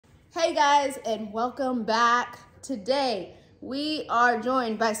Hey guys, and welcome back. Today we are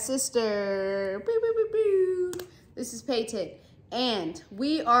joined by sister. This is Peyton, and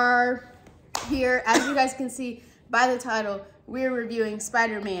we are here, as you guys can see by the title, we're reviewing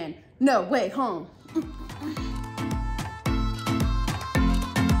Spider-Man No Way Home.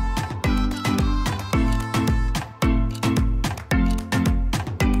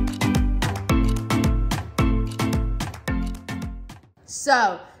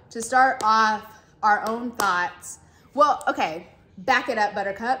 So, to start off our own thoughts, well, okay, back it up,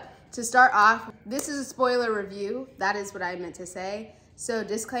 Buttercup. To start off, this is a spoiler review. That is what I meant to say. So,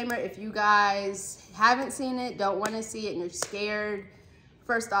 disclaimer, if you guys haven't seen it, don't want to see it, and you're scared,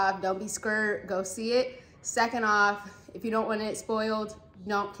 first off, don't be scared, go see it. Second off, if you don't want it spoiled,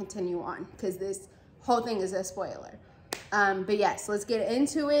 don't continue on, because this whole thing is a spoiler. But yes, let's get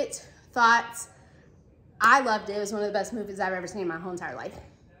into it. Thoughts. I loved it. It was one of the best movies I've ever seen in my whole entire life.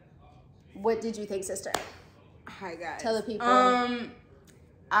 What did you think, sister? Hi, guys. Tell the people.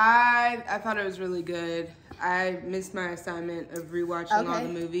 I thought it was really good. I missed my assignment of rewatching all the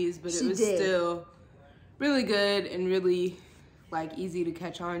movies, but it was still really good and really like easy to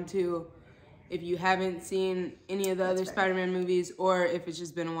catch on to if you haven't seen any of the other Spider-Man movies, or if it's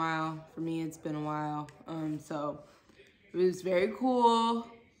just been a while. For me, it's been a while. So it was very cool.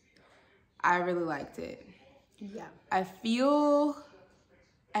 I really liked it. Yeah. I feel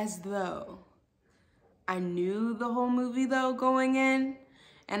as though I knew the whole movie though going in,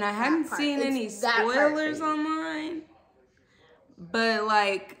 and I hadn't seen any spoilers online. But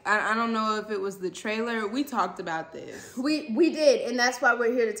like, I don't know if it was the trailer. We talked about this. We did, and that's why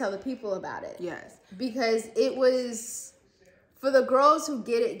we're here to tell the people about it. Yes. Because it was, for the girls who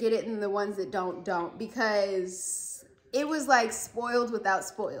get it, and the ones that don't. Because it was like spoiled without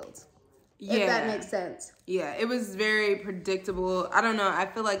spoiled. Yeah. If that makes sense. Yeah, it was very predictable. I don't know. I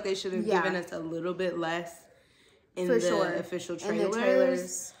feel like they should have given us a little bit less in the official trailers. In the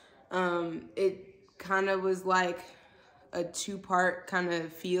trailers. It kind of was like a two-part kind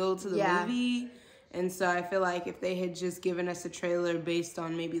of feel to the movie. And so I feel like if they had just given us a trailer based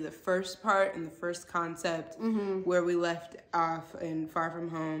on maybe the first part and the first concept where we left off in Far From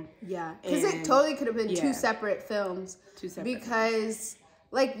Home. Yeah, because it totally could have been two separate films. Because...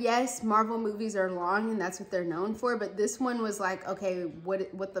 like, yes, Marvel movies are long, and that's what they're known for, but this one was like, okay,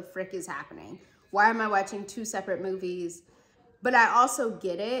 what the frick is happening? Why am I watching two separate movies? But I also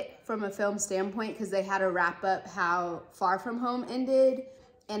get it from a film standpoint, because they had to wrap up how Far From Home ended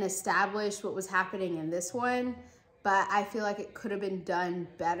and establish what was happening in this one. But I feel like it could have been done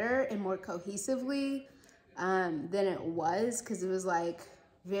better and more cohesively than it was, because it was, like,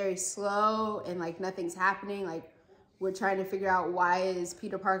 very slow and, like, nothing's happening, like, we're trying to figure out why is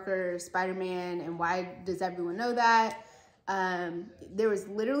Peter Parker Spider-Man and why does everyone know that? There was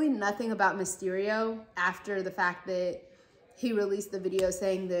literally nothing about Mysterio after the fact that he released the video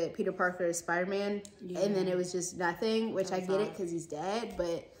saying that Peter Parker is Spider-Man. Yeah. And then it was just nothing, which I get it because he's dead.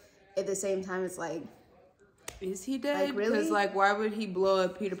 But at the same time, it's like... is he dead? Like, really? Because, like, why would he blow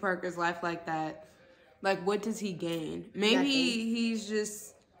up Peter Parker's life like that? Like, what does he gain? Maybe he's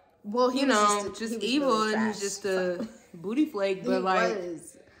just... well, he just evil, and he's just a booty flake. But like,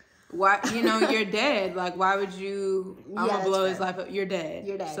 why? You're dead. Like, why would you? I'm gonna blow his life up. You're dead.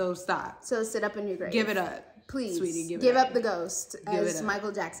 You're dead. So stop. So sit up in your grave. Give it up, please, sweetie. Give up the ghost, as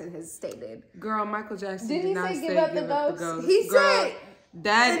Michael Jackson has stated. Girl, Michael Jackson did not say give up the ghost. He said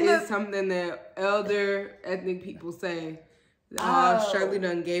that is something that elder ethnic people say. Oh, Shirley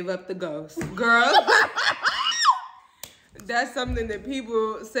done gave up the ghost, girl. That's something that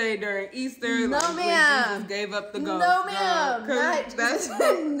people say during Easter. No, like, ma'am. Jesus gave up the ghost. No, ma'am. That's not.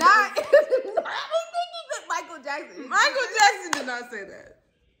 I'm thinking that Michael Jackson did not say that.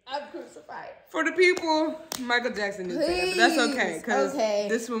 I'm crucified. For the people, Michael Jackson didn't say that, but that's okay, because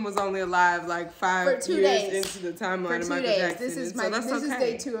this one was only alive like 5 years into the timeline of Michael Jackson. This is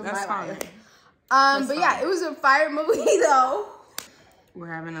day 2 of my life. But yeah, it was a fire movie though. We're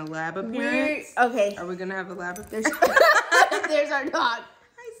having a lab appearance. Okay. Are we gonna have a lab appearance? There's our dog.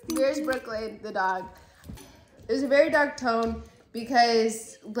 There's Brooklyn, the dog. It was a very dark tone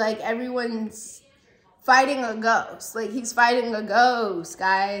because, like, everyone's fighting a ghost. Like, he's fighting a ghost,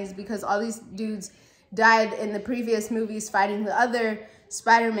 guys, because all these dudes died in the previous movies fighting the other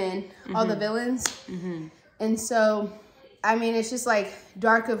Spider-Man, all the villains. And so, I mean, it's just, like,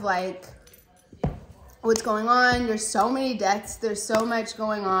 dark of, like, what's going on. There's so many deaths. There's so much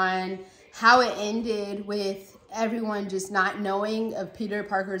going on. How it ended with everyone just not knowing of Peter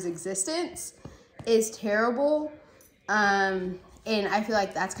Parker's existence is terrible. And I feel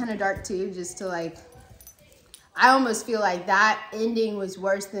like that's kind of dark too, just to like, I almost feel like that ending was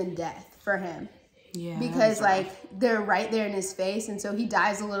worse than death for him. Yeah. Because like they're right there in his face, and so he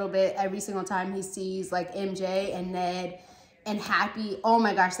dies a little bit every single time he sees like MJ and Ned and Happy. Oh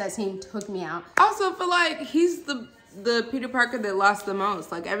my gosh, that scene took me out. I also feel like he's the Peter Parker that lost the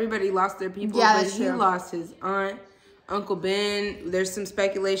most. Like everybody lost their people, yeah, but he lost his aunt, Uncle Ben. There's some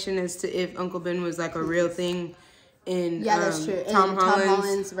speculation as to if Uncle Ben was like a real thing in that's true. Tom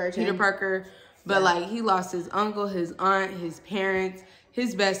Holland's version. Peter Parker. But like he lost his uncle, his aunt, his parents,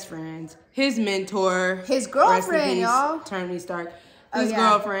 his best friends, his mentor, his girlfriend, y'all. Tony Stark, his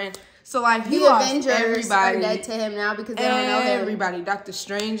girlfriend. So like he the lost Avengers everybody. are dead to him now because they don't know him. Everybody, Doctor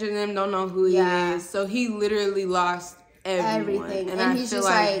Strange and them don't know who he is. So he literally lost everything. And I he's feel just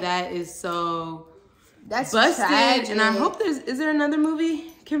like that is so that's busted. tragic. And I hope is there another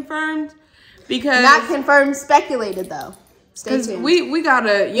movie confirmed? Because not confirmed, speculated though. Stay tuned. We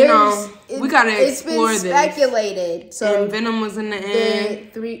gotta, we gotta explore this. It's been speculated. So and Venom was in the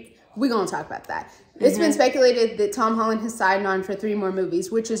end. We're gonna talk about that. It's been speculated that Tom Holland has signed on for 3 more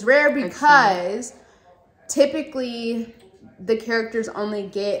movies, which is rare because typically the characters only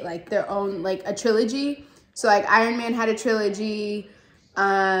get like their own like a trilogy. So like Iron Man had a trilogy.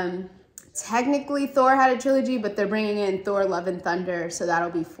 Technically Thor had a trilogy, but they're bringing in Thor: Love and Thunder, so that'll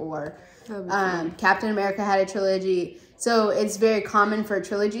be 4. Captain America had a trilogy. So it's very common for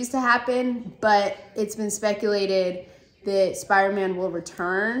trilogies to happen, but it's been speculated that Spider-Man will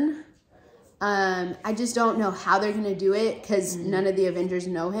return. I just don't know how they're going to do it because none of the Avengers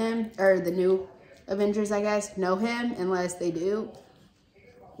know him, or the new Avengers, I guess, know him unless they do,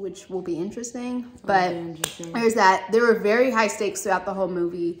 which will be interesting. But there's that. There were very high stakes throughout the whole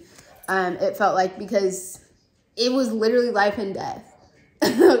movie. It felt like because it was literally life and death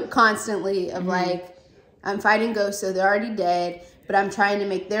constantly of like, I'm fighting ghosts, so they're already dead, but I'm trying to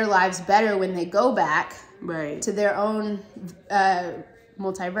make their lives better when they go back to their own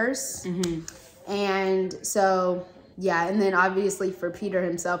multiverse. And so, yeah, and then obviously for Peter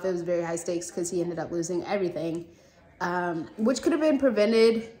himself, it was very high stakes because he ended up losing everything, which could have been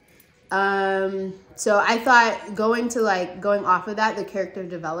prevented. So I thought going off of that, the character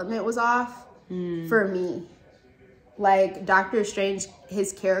development was off for me. Like Doctor Strange,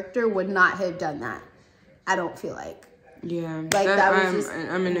 his character would not have done that. I don't feel like. Yeah, like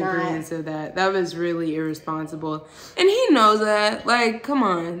I'm in agreement of that. That was really irresponsible, and he knows that. Like, come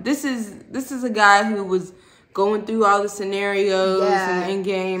on, this is a guy who was going through all the scenarios and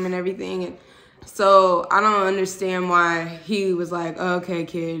Endgame and everything, and so I don't understand why he was like, "Okay,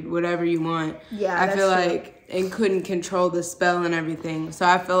 kid, whatever you want." Yeah, I feel like and couldn't control the spell and everything. So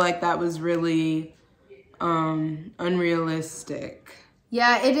I feel like that was really unrealistic.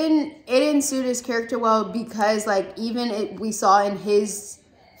 Yeah, it didn't suit his character well because like we saw in his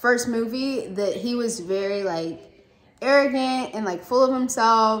first movie that he was very like arrogant and like full of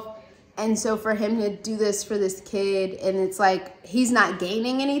himself, and so for him to do this for this kid and it's like he's not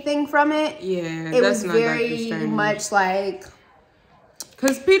gaining anything from it. Yeah, it was very much like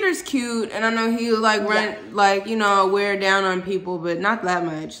because Peter's cute and I know he would like run like wear down on people, but not that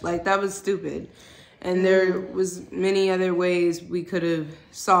much. Like that was stupid. And there was many other ways we could have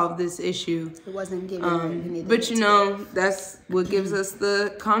solved this issue. It wasn't given. But that's what gives us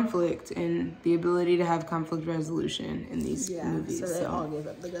the conflict and the ability to have conflict resolution in these movies. So they all gave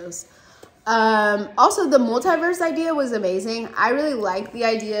up the ghost. Also, the multiverse idea was amazing. I really like the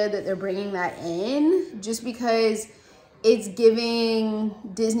idea that they're bringing that in, just because it's giving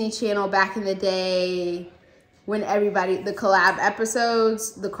Disney Channel back in the day. When the collab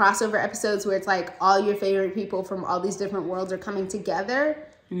episodes, the crossover episodes where it's like all your favorite people from all these different worlds are coming together.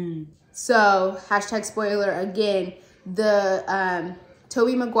 So, #spoiler again, the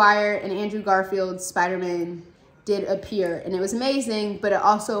Tobey Maguire and Andrew Garfield Spider-Man did appear and it was amazing, but it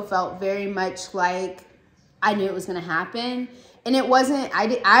also felt very much like I knew it was going to happen. And it wasn't,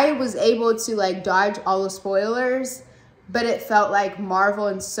 I was able to like dodge all the spoilers, but it felt like Marvel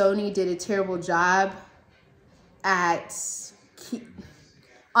and Sony did a terrible job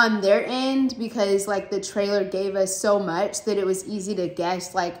on their end because like the trailer gave us so much that it was easy to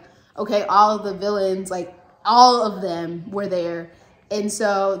guess like, okay, all of the villains, like all of them were there, and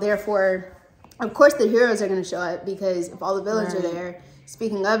so therefore of course the heroes are going to show up because if all the villains are there.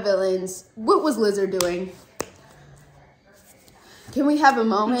 Speaking of villains, what was Lizard doing? Can we have a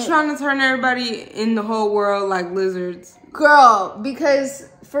moment? I'm trying to turn everybody in the whole world like lizards, girl, because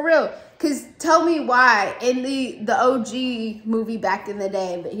for real. Because tell me why, in the OG movie back in the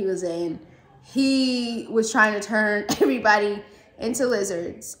day that he was in, he was trying to turn everybody into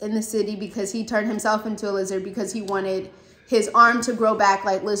lizards in the city because he turned himself into a lizard because he wanted his arm to grow back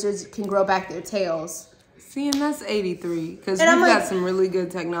like lizards can grow back their tails. See, and that's 83. Because we've got some really good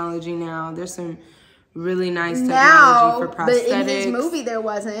technology now. There's some really nice technology for prosthetics. But in his movie, there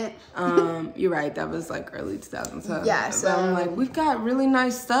wasn't. You're right. That was like early 2007. Yeah, so but I'm like, we've got really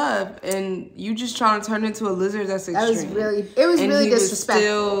nice stuff, and you just trying to turn into a lizard. That's extreme. It was really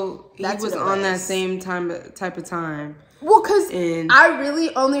disrespectful. He was on that same type of time. Well, because I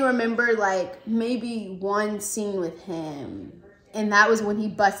really only remember like maybe one scene with him, and that was when he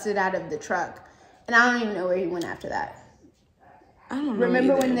busted out of the truck, and I don't even know where he went after that. I don't know.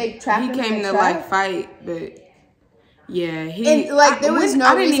 Remember when they trapped him? He came to like fight, but yeah, there was no.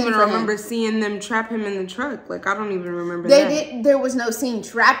 I didn't even remember seeing them trap him in the truck. Like I don't even remember that. There was no scene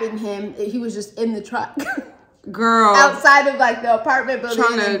trapping him. He was just in the truck, girl, outside of like the apartment building,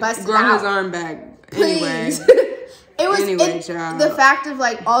 trying and busted grow out. his arm back. Please. Anyway, it was the fact of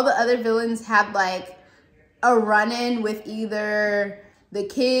like all the other villains had like a run-in with either the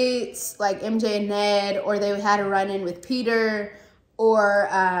kids, like MJ and Ned, or they had a run-in with Peter. Or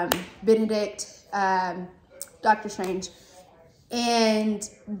Benedict, Doctor Strange. And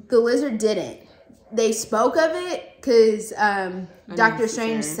the lizard didn't. They spoke of it because Doctor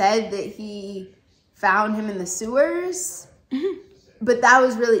Strange said that he found him in the sewers. But that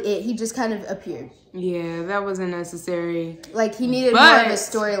was really it. He just kind of appeared. Yeah, that wasn't necessary. Like, he needed more of a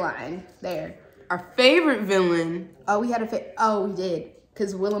storyline there. Our favorite villain. Oh, we did.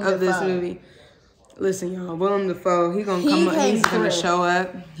 Because Willem Dafoe. Of this movie. Listen, y'all, Willem Dafoe, he's going to come up. He's going to show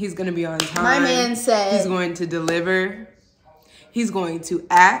up. He's going to be on time. My man said. He's going to deliver. He's going to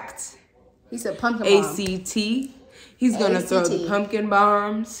act. He said pumpkin bomb. ACT. He's going to throw the pumpkin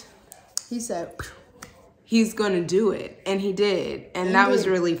bombs. He said. He's going to do it. And he did. And that was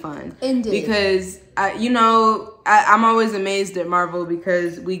really fun. Indeed. Because, I'm always amazed at Marvel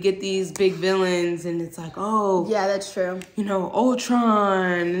because we get these big villains and it's like, oh. Yeah, that's true.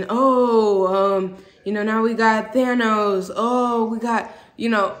 Ultron. Now we got Thanos. Oh, we got,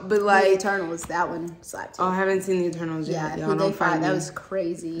 but like. The Eternals, that one slapped too. Oh, I haven't seen the Eternals yet. Yeah, they fought. That was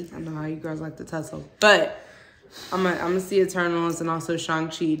crazy. I know how you girls like to tussle. But I'm gonna see Eternals and also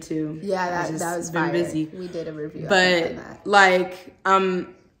Shang-Chi too. Yeah, that was been fire. busy. We did a review. But like,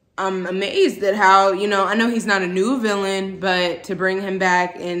 I'm amazed at how, I know he's not a new villain, but to bring him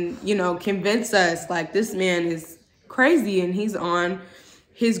back and, convince us like this man is crazy and he's on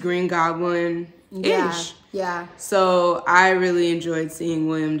his Green Goblin-ish. Yeah. So I really enjoyed seeing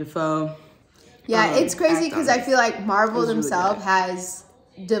Willem Dafoe. Yeah, it's crazy because I feel like Marvel themselves has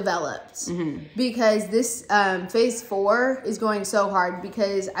developed because this phase 4 is going so hard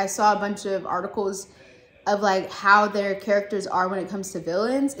because I saw a bunch of articles of like how their characters are when it comes to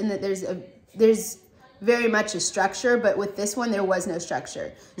villains and that there's very much a structure, but with this one there was no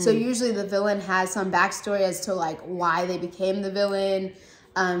structure. So usually the villain has some backstory as to like why they became the villain.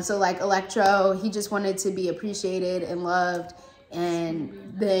 So like Electro, he just wanted to be appreciated and loved,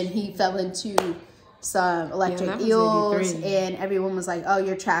 and then he fell into some electric eels and everyone was like, oh,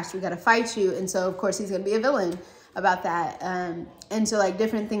 you're trash, we gotta fight you. And so of course he's gonna be a villain about that. And so like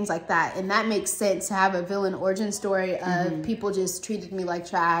different things like that. And that makes sense to have a villain origin story of people just treated me like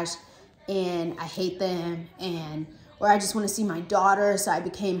trash and I hate them, or I just want to see my daughter, so I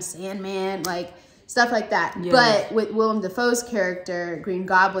became Sandman, like stuff like that. Yes. But with Willem Dafoe's character, Green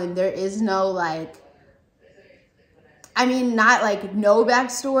Goblin, there is no like, not like no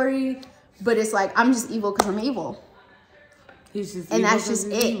backstory, but it's like, I'm just evil because I'm evil. He's just and that's just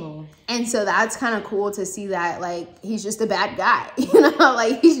it. Evil. And so that's kind of cool to see that, like, he's just a bad guy,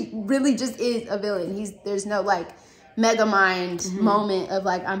 like he really just is a villain. There's no like mega mind moment of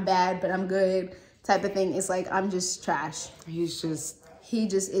like, I'm bad, but I'm good type of thing. It's like, I'm just trash. He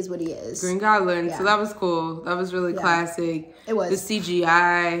just is what he is. Green Goblin. Yeah. So that was cool. That was really classic. It was. The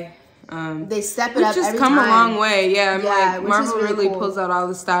CGI. They step it up every time. Which has come a long way. Yeah, like Marvel really cool. Pulls out all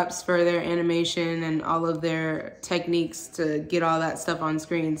the stops for their animation and all of their techniques to get all that stuff on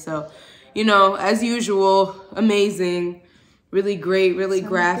screen. So, as usual, amazing. Really great, really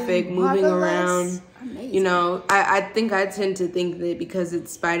graphic, moving around. Amazing. I think I tend to think that because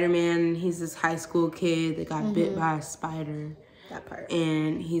it's Spider-Man and he's this high school kid that got bit by a spider. That part.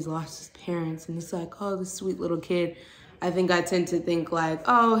 And he's lost his parents and he's like, oh, this sweet little kid. I think I tend to think like,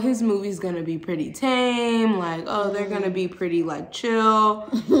 oh, his movie's gonna be pretty tame. Like, oh, they're gonna be pretty like chill.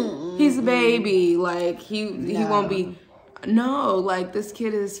 He's a baby. Like he won't be. No, like this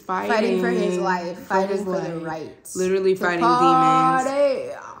kid is fighting for his life, fighting for the rights, literally fighting demons.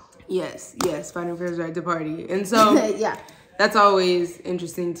 Yes, fighting for his right to party. And so that's always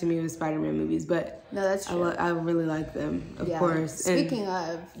interesting to me with Spider-Man movies. But no, that's true. I really like them, of course. Speaking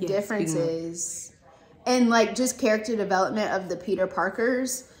of differences. And like just character development of the Peter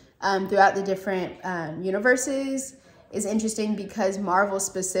Parkers, throughout the different universes is interesting because Marvel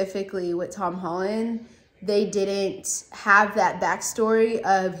specifically with Tom Holland, they didn't have that backstory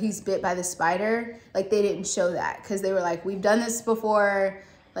of he's bit by the spider. Like, they didn't show that because they were like, we've done this before.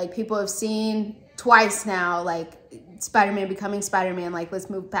 Like, people have seen twice now, like, Spider-Man becoming Spider-Man. Like, let's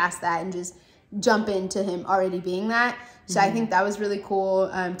move past that and just jump into him already being that. So I think that was really cool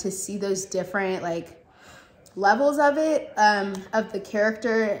to see those different, like, levels of it, of the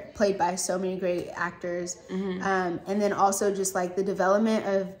character played by so many great actors. And then also just like the development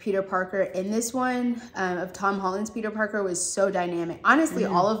of Peter Parker in this one, of Tom Holland's Peter Parker was so dynamic. Honestly,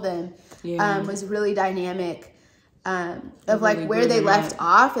 all of them was really dynamic, of like where they left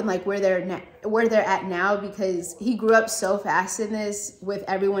off and like where they're at now, because he grew up so fast in this with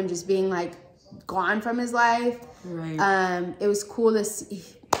everyone just being like gone from his life. It was cool to see.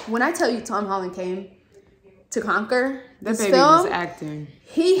 When I tell you Tom Holland came to conquer this baby film, was acting.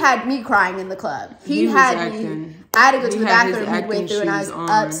 He had me crying in the club. He had me. I had to go to the bathroom midway through, and I was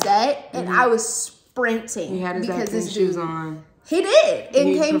upset, and I was sprinting. He had his acting shoes on. He did,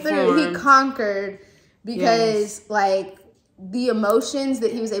 and came through. He conquered because like the emotions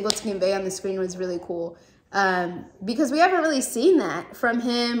that he was able to convey on the screen was really cool. Because we haven't really seen that from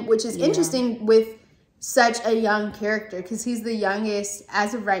him, which is interesting with such a young character, because he's the youngest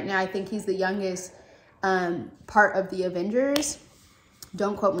as of right now. I think he's the youngest part of the Avengers.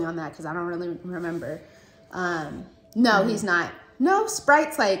 Don't quote me on that because I don't really remember. No, he's not. No,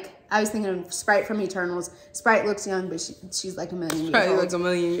 Sprite's like, I was thinking of Sprite from Eternals. Sprite looks young, but she's like a million years old. Like a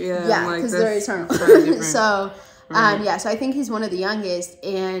million, yeah, because they're Eternal. So, yeah, so I think he's one of the youngest.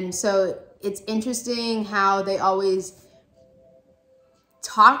 And so it's interesting how they always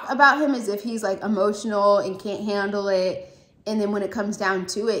talk about him as if he's like emotional and can't handle it. And then when it comes down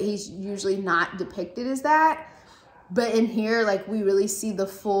to it, he's usually not depicted as that. But in here, like, we really see the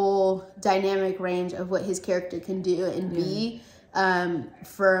full dynamic range of what his character can do and be,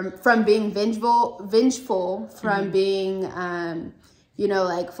 from being vengeful, from being, you know,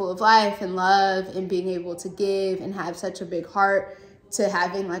 like full of life and love and being able to give and have such a big heart, to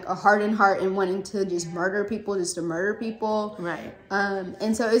having like a hardened heart and wanting to just murder people, just to murder people.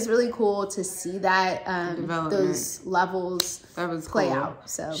 And so it's really cool to see that, those levels play out.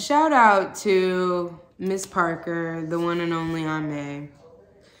 So shout out to Miss Parker, the one and only Aunt May.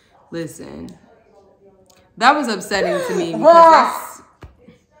 Listen, that was upsetting to me because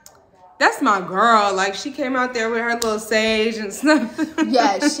that's my girl. Like, she came out there with her little sage and stuff.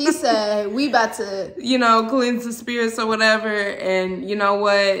 Yeah, she said, we about to, you know, cleanse the spirits or whatever. And you know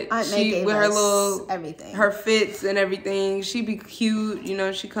what? She, with her little, everything, her fits and everything, she be cute. You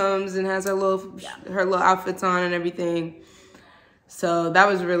know, she comes and has her little outfits on and everything. So that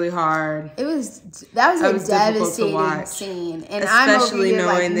was really hard. That was a devastating scene. And I'm over here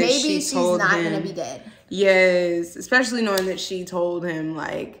like, maybe she's not going to be dead. Yes, especially knowing that she told him,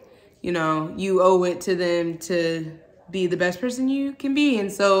 like, you know, you owe it to them to be the best person you can be.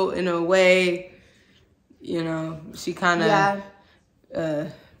 And so in a way, you know, she kind of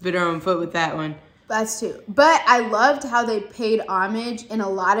bit her own foot with that one. That's true. But I loved how they paid homage in a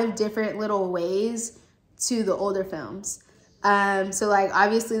lot of different little ways to the older films. So like,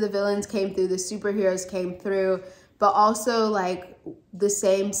 obviously the villains came through, the superheroes came through, but also like the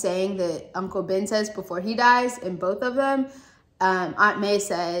same saying that Uncle Ben says before he dies in both of them, Aunt May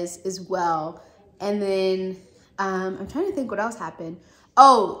says as well. And then I'm trying to think what else happened.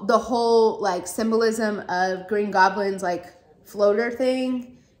 Oh, the whole like symbolism of Green Goblin's like floater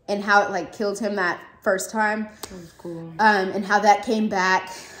thing and how it like killed him that first time. That was cool. And how that came back.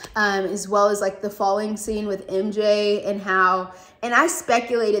 As well as like the falling scene with MJ and how, and I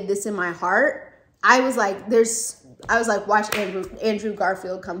speculated this in my heart. I was like, watch Andrew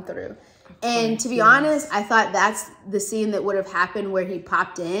Garfield come through. And to be honest, I thought that's the scene that would have happened where he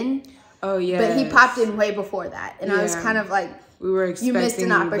popped in. Oh, yeah. But he popped in way before that. And I was kind of like, we were expecting you missed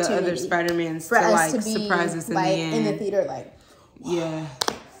an opportunity the other Spider-Mans to like surprise us in the end. In the theater, like, yeah.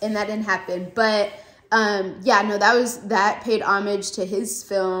 And that didn't happen. But yeah, no, that paid homage to his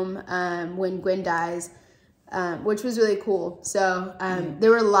film when Gwen dies, which was really cool. So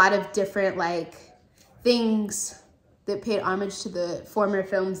there were a lot of different like things that paid homage to the former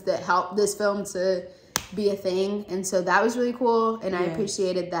films that helped this film to be a thing, and so that was really cool, and I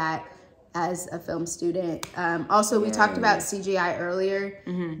appreciated that as a film student. Also, we talked about CGI earlier.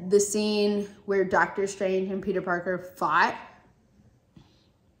 The scene where Doctor Strange and Peter Parker fought.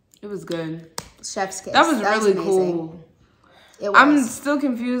 It was good. Chef's kiss. That was really cool. I'm still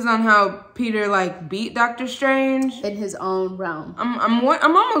confused on how Peter like beat Doctor Strange in his own realm.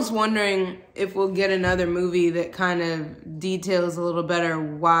 I'm almost wondering if we'll get another movie that kind of details a little better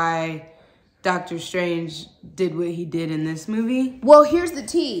why Doctor Strange did what he did in this movie. Well, here's the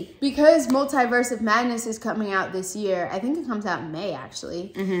tea. Because Multiverse of Madness is coming out this year, I think it comes out in May,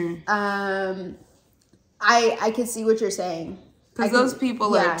 actually. Mm-hmm. I can see what you're saying. Because those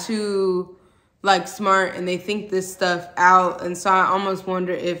people are too, like, smart, and they think this stuff out. And so I almost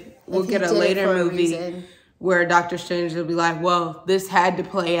wonder if we'll get a later movie where Doctor Strange will be like, well, this had to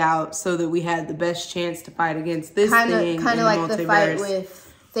play out so that we had the best chance to fight against this thing. Kind of like the fight with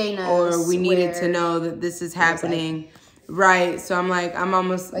Thanos, or we needed to know that this is happening, right? So I'm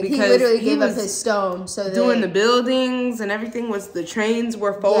almost like, because he literally gave up his stone, so doing the buildings and everything the trains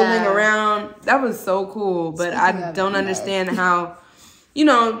were folding around. That was so cool, but I don't understand how.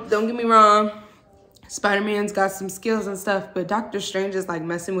 Don't get me wrong, Spider-Man's got some skills and stuff, but Doctor Strange is like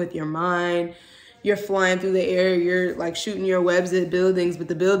messing with your mind. You're flying through the air, you're like shooting your webs at buildings, but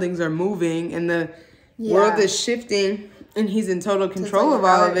the buildings are moving and the world is shifting. And he's in total control of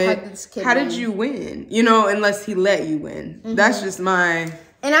all of it. How did you win? Unless he let you win. Mm-hmm. That's just my...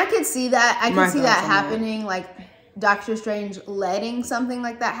 And I could see that. I could see that happening. Like, Doctor Strange letting something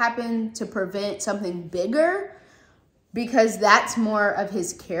like that happen to prevent something bigger. Because that's more of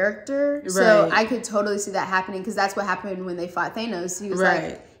his character. Right. So I could totally see that happening. Because that's what happened when they fought Thanos. He was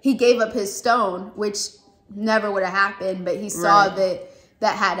like... He gave up his stone, which never would have happened. But he saw that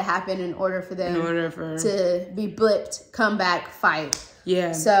had to happen in order for them to be blipped, come back, fight.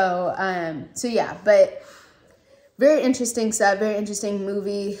 Yeah. So yeah, but very interesting stuff, very interesting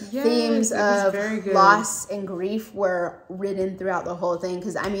movie. Yes, themes of loss and grief were written throughout the whole thing.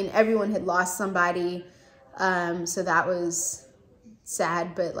 Because, I mean, everyone had lost somebody. So that was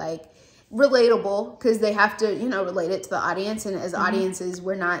sad, but, like, relatable. Because they have to, relate it to the audience. And as audiences,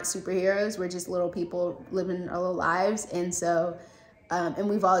 we're not superheroes. We're just little people living our little lives. And so... and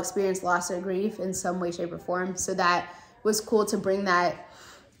we've all experienced loss or grief in some way, shape, or form. So that was cool to bring that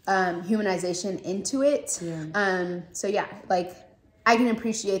humanization into it. Yeah. So yeah, like, I can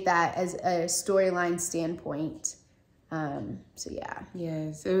appreciate that as a storyline standpoint. So yeah.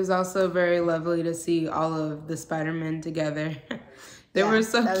 Yes, it was also very lovely to see all of the Spider-Men together. They were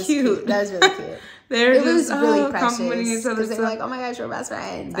so cute. That was really cute. It was really precious because they were like, "Oh my gosh, we're best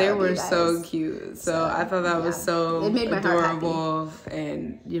friends." They were so cute. So I thought that was so adorable,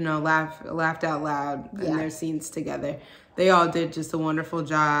 and laughed out loud in their scenes together. They all did just a wonderful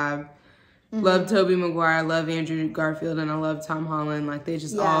job. Mm-hmm. Love Tobey Maguire, love Andrew Garfield, and I love Tom Holland. Like, they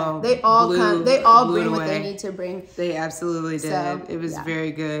just all bring what they need to bring. They absolutely did. So, it was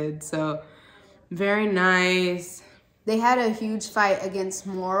very good. So very nice. They had a huge fight against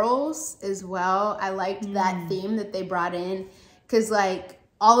morals as well. I liked that theme that they brought in because, like,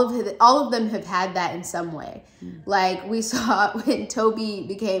 all of them have had that in some way. Like, we saw when Tobey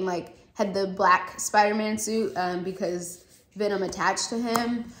became, like, had the black Spider-Man suit because Venom attached to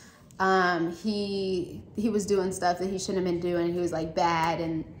him. He was doing stuff that he shouldn't have been doing. He was, like, bad,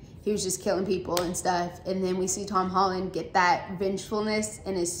 and he was just killing people and stuff. And then we see Tom Holland get that vengefulness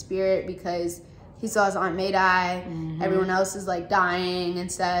in his spirit because he saw his Aunt May die. Mm-hmm. Everyone else is, like, dying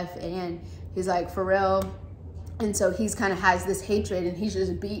and stuff. And he's like, for real. And so he's kind of has this hatred, and he's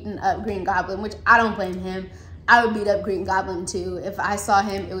just beating up Green Goblin, which I don't blame him. I would beat up Green Goblin, too. If I saw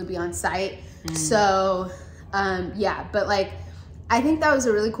him, it would be on sight. Mm-hmm. So, yeah. But, like, I think that was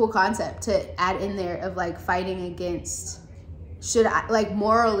a really cool concept to add in there of, like, fighting against, should I, like,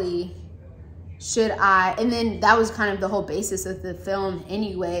 morally... should I, and then that was kind of the whole basis of the film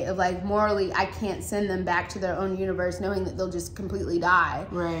anyway, of like, morally, I can't send them back to their own universe knowing that they'll just completely die.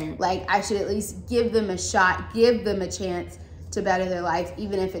 Right. Like, I should at least give them a shot, give them a chance to better their life,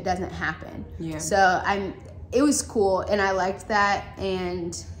 even if it doesn't happen. Yeah. So it was cool, and I liked that,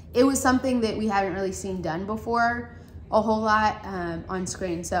 and it was something that we haven't really seen done before a whole lot on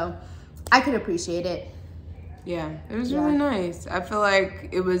screen, so I could appreciate it. Yeah, it was really nice. I feel like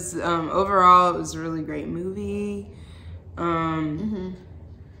it was, overall, it was a really great movie. It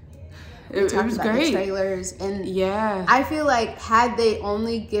was great. The trailers, and I feel like had they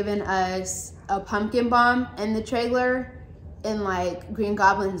only given us a pumpkin bomb in the trailer and, like, Green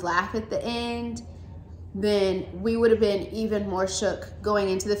Goblin's laugh at the end, then we would have been even more shook going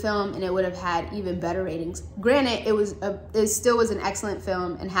into the film, and it would have had even better ratings. Granted, it still was an excellent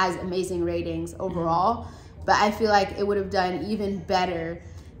film and has amazing ratings overall. Mm-hmm. But I feel like it would have done even better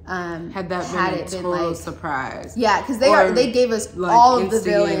had that been a total surprise. Yeah, because they gave us like all of the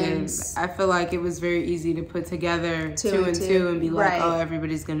villains. I feel like it was very easy to put together two and two and be like, oh,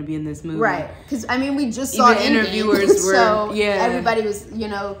 everybody's going to be in this movie. Right. Because, I mean, we just saw interviewers were, so everybody was, you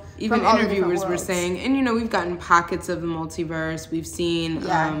know, even interviewers were saying, and, you know, we've gotten pockets of the multiverse. We've seen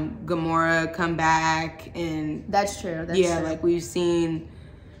Gamora come back. And that's true. That's true. Like we've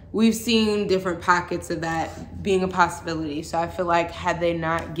seen different pockets of that being a possibility. So I feel like had they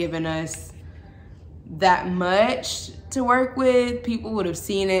not given us that much to work with, people would have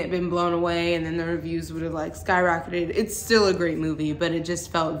seen it, been blown away, and then the reviews would have like skyrocketed. It's still a great movie, but it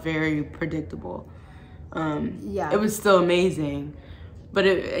just felt very predictable. It was still amazing. But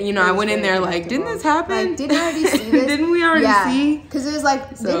I went in there like, didn't this happen? Like, didn't I already see this? Didn't we already see? Because it was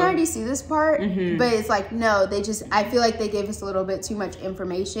like, didn't I already see this part? But it's like, no, I feel like they gave us a little bit too much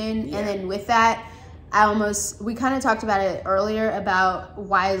information. And then with that, we kind of talked about it earlier about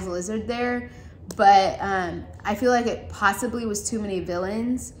why is Lizard there. But I feel like it possibly was too many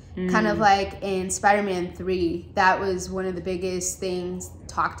villains. Kind of like in Spider-Man 3, that was one of the biggest things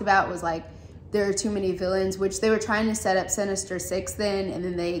talked about was like, there are too many villains, which they were trying to set up Sinister Six then, and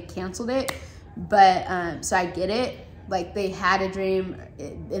then they canceled it. But, so I get it. Like, they had a dream,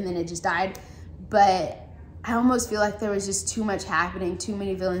 and then it just died. But I almost feel like there was just too much happening, too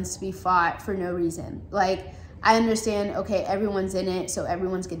many villains to be fought for no reason. Like, I understand, okay, everyone's in it, so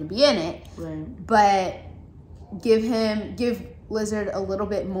everyone's going to be in it. Right. But give Lizard a little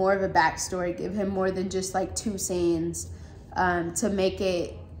bit more of a backstory. Give him more than just, like, 2 scenes to make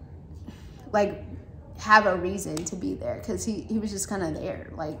it, like, have a reason to be there, because he was just kind of there,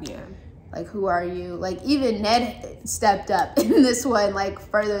 like, like, who are you? Like, even Ned stepped up in this one, like,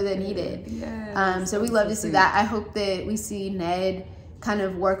 further than he did. So we love to see that. I hope that we see Ned kind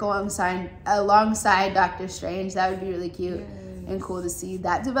of work alongside Doctor Strange. That would be really cute and cool to see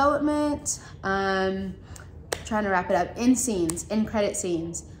that development. Trying to wrap it up. End credit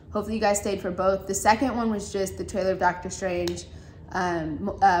scenes. Hopefully you guys stayed for both. The second one was just the trailer of Doctor Strange,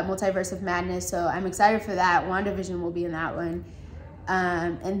 Multiverse of Madness, so I'm excited for that. WandaVision will be in that one.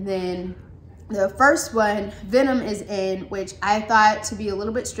 And then the first one, Venom is in, which I thought to be a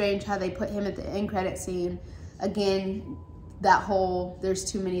little bit strange how they put him at the end credit scene. Again, that whole there's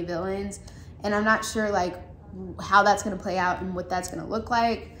too many villains, and I'm not sure like how that's going to play out and what that's going to look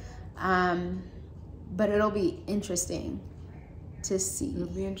like, but it'll be interesting to see. It'll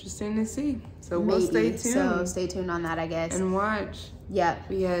be interesting to see. So we'll stay tuned. So stay tuned on that, I guess. And watch. Yeah.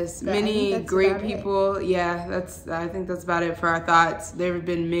 Yes, many great people. I think that's about it for our thoughts. There have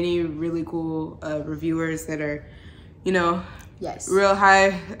been many really cool reviewers that are, real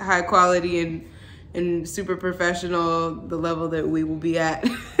high quality and super professional, the level that we will be at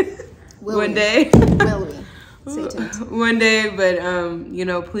one day. Will we? Stay tuned. One day,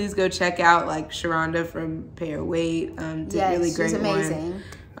 but please go check out like Sharonda from Pay Her Weight. Did really great. She's amazing.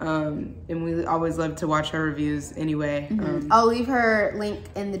 And we always love to watch her reviews anyway. I'll leave her link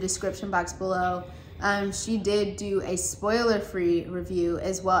in the description box below. She did do a spoiler-free review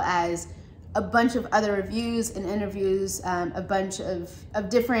as well as a bunch of other reviews and interviews, a bunch of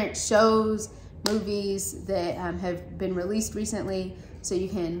different shows, movies that have been released recently, so you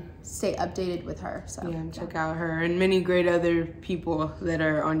can stay updated with her. So check out her and many great other people that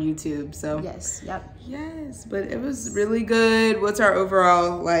are on YouTube. So yes, yes, but it was really good. What's our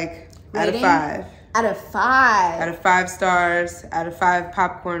overall rating? Out of 5? Out of 5. Out of 5 stars. Out of 5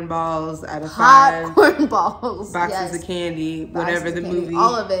 popcorn balls. Out of 5 popcorn balls. Boxes of candy. Whatever the movie.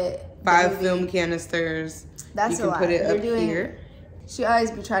 All of it. 5 film canisters. That's you can put it up here. She always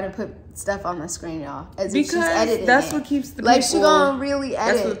be trying to put stuff on the screen, y'all. As if she's editing that's it. What keeps the people... Like, she gonna really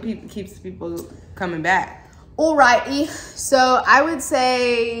edit. That's what keeps people coming back. Alrighty. So, I would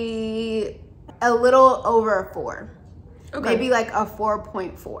say a little over a 4. Okay. Maybe like a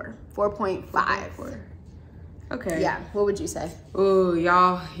 4.4. 4.5. Okay. Yeah. What would you say? Oh,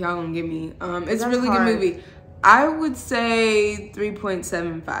 y'all gonna get me. It's a really good movie. I would say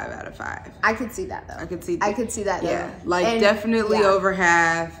 3.75 out of 5. I could see that though. I could see that though. Yeah, definitely over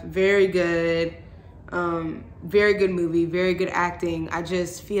half. Very good. Very good movie. Very good acting. I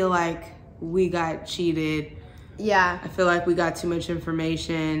just feel like we got cheated. Yeah. I feel like we got too much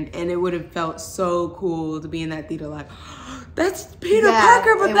information, and it would have felt so cool to be in that theater like, that's Peter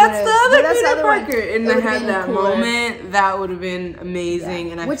Parker, but that's the other Peter Parker. And to have that moment, that would have been amazing.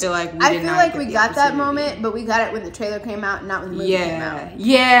 Yeah. And I feel like we got that moment, but we got it when the trailer came out, not when the movie came out.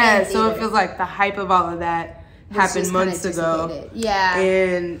 Yeah. So it feels like the hype of all of that happened months ago. Yeah.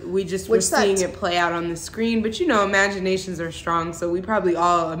 And we just were seeing it play out on the screen. But, you know, imaginations are strong, so we probably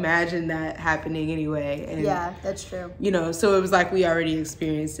all imagined that happening anyway. And, yeah, that's true. You know, so it was like we already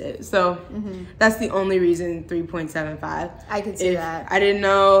experienced it. So that's the only reason 3.75. I could see that. I didn't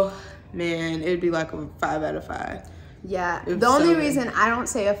know, man, it'd be like a 5 out of 5. Yeah. The only reason I don't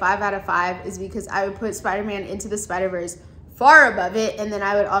say a 5 out of 5 is because I would put Spider-Man Into the Spider-Verse far above it. And then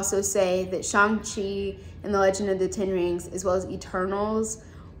I would also say that Shang-Chi and The Legend of the Ten Rings, as well as Eternals,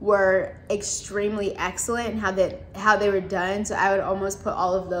 were extremely excellent in how they were done. So I would almost put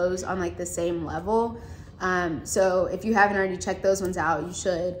all of those on like the same level. So if you haven't already checked those ones out, you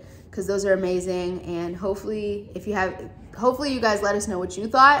should, because those are amazing. And hopefully you guys let us know what you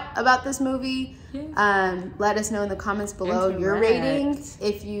thought about this movie. Yeah. Let us know in the comments below your ratings.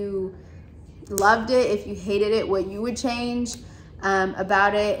 If you loved it, if you hated it, what you would change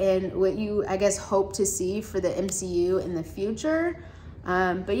about it, and what you, I guess, hope to see for the MCU in the future.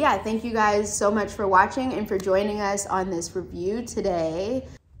 But yeah, thank you guys so much for watching and for joining us on this review today.